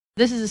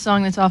This is a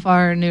song that's off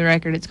our new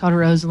record. It's called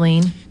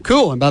Rosaline.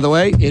 Cool. And by the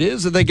way, it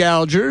is the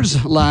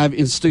Gougers live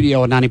in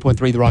studio at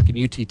 90.3 The Rock and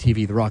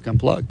UTTV, The Rock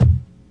Unplugged.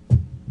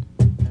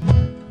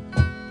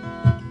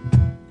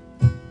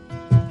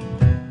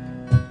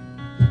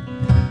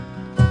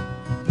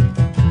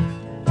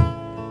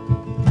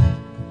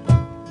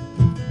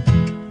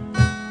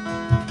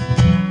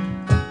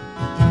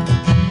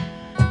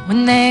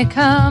 When they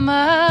come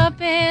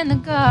up in the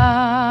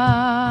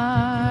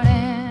garden,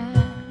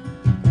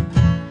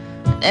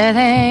 there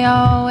they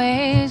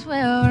always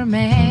will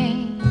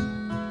remain.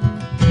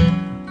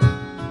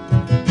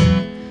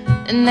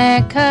 Then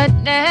they're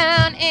cut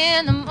down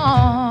in the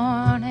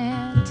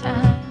morning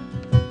time,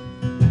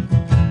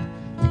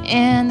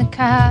 in the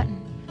cotton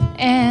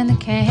and the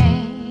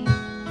cane.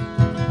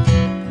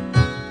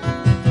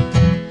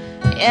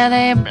 Yeah,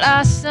 they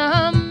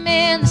blossom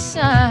in the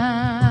sunshine,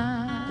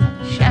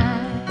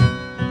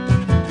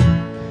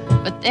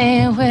 but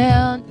they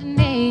wilt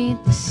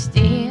beneath the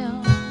steel.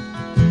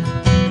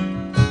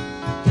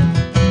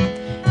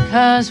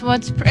 'Cause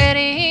what's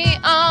pretty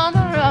on the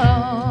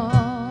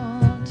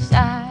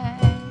roadside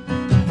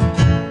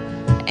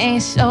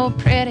ain't so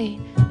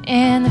pretty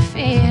in the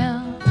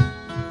field.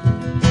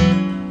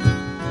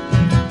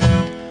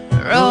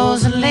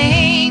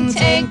 Rosaline,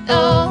 take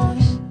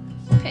those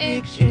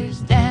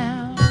pictures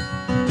down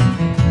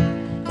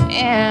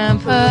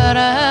and put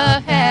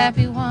up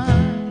happy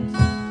ones.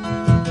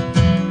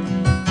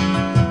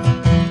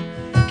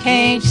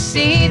 Can't you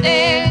see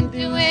they're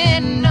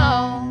doing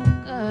no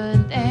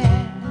good there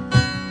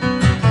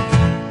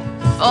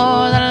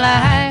for the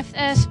life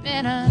that's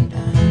been undone?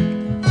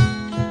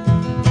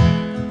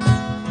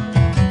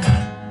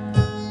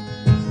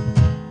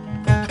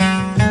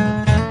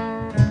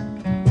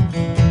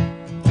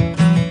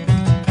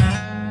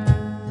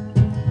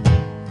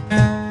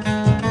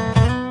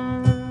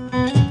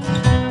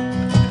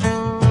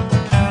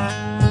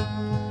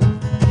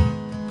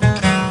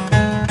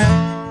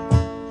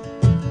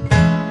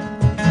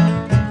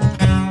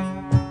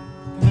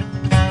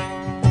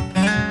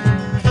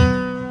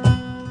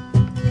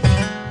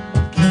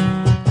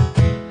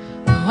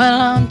 Well,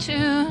 on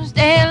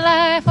Tuesday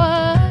life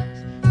was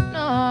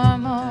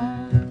normal,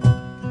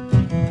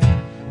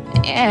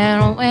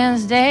 and on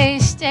Wednesday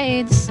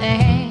stayed the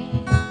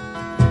same.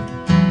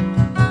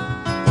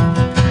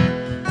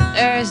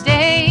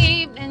 Thursday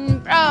evening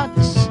brought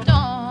the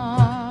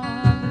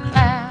storm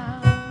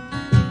cloud,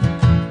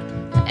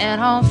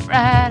 and on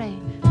Friday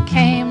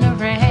came the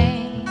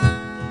rain.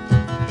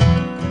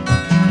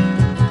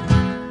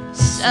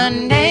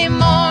 Sunday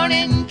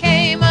morning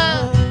came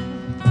up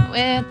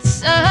with the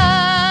sun,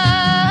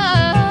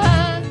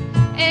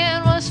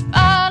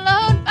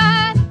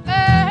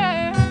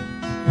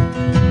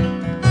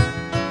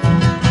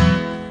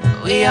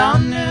 we all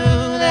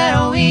knew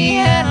that we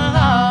had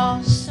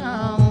lost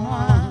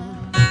someone.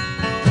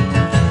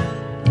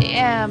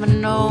 Yeah, but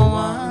no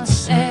one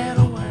said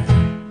a word.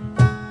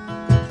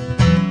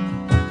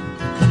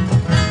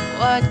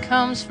 What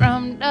comes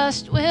from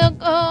dust will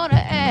go to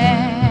ashes.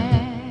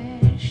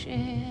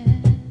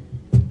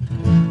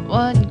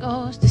 What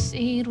goes to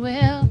seed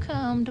will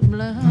come to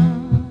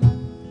bloom.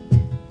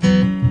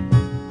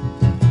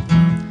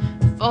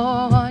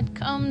 For what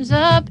comes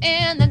up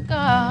in the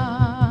garden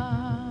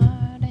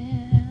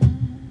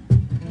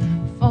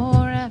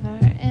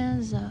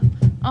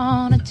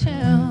on a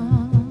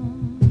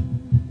tomb.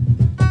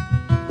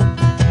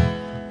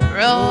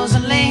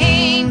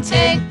 Rosaline,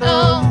 take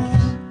those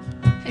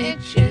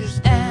pictures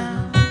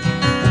down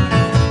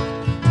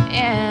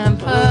and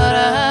put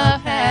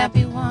up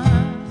happy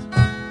ones.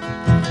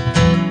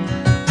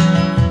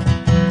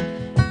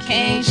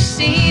 Can't you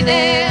see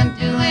they're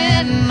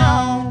doing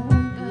no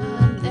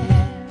good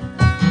there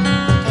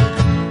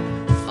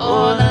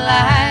for the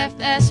life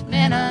that's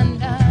been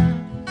undone?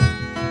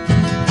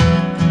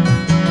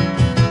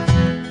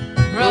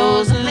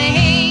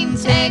 Rosaline,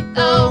 take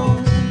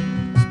those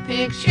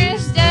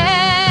pictures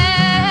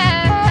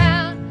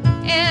down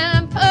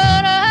and put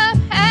up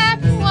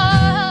happy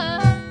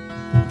ones.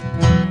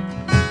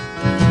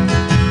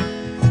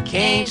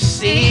 Can't you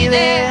see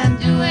they're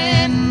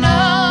doing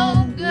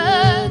no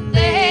good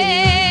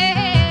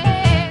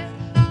there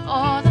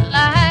for the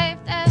life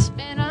that's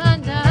been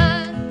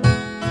undone?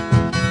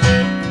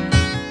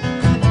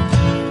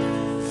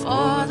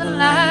 For the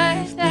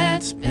life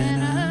that's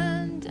been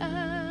undone.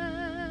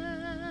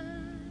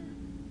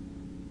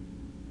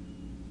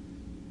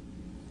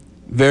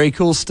 Very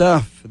cool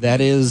stuff. That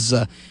is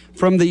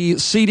from the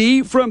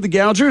CD from the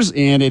Gougers,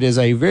 and it is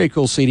a very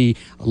cool CD,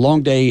 A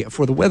Long Day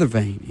for the Weather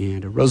Vane.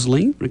 And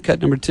Rosaline, cut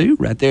number 2,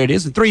 right there it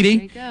is in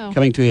 3D,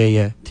 coming to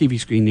a TV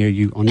screen near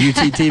you on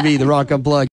UTTV, The Rock Unplugged.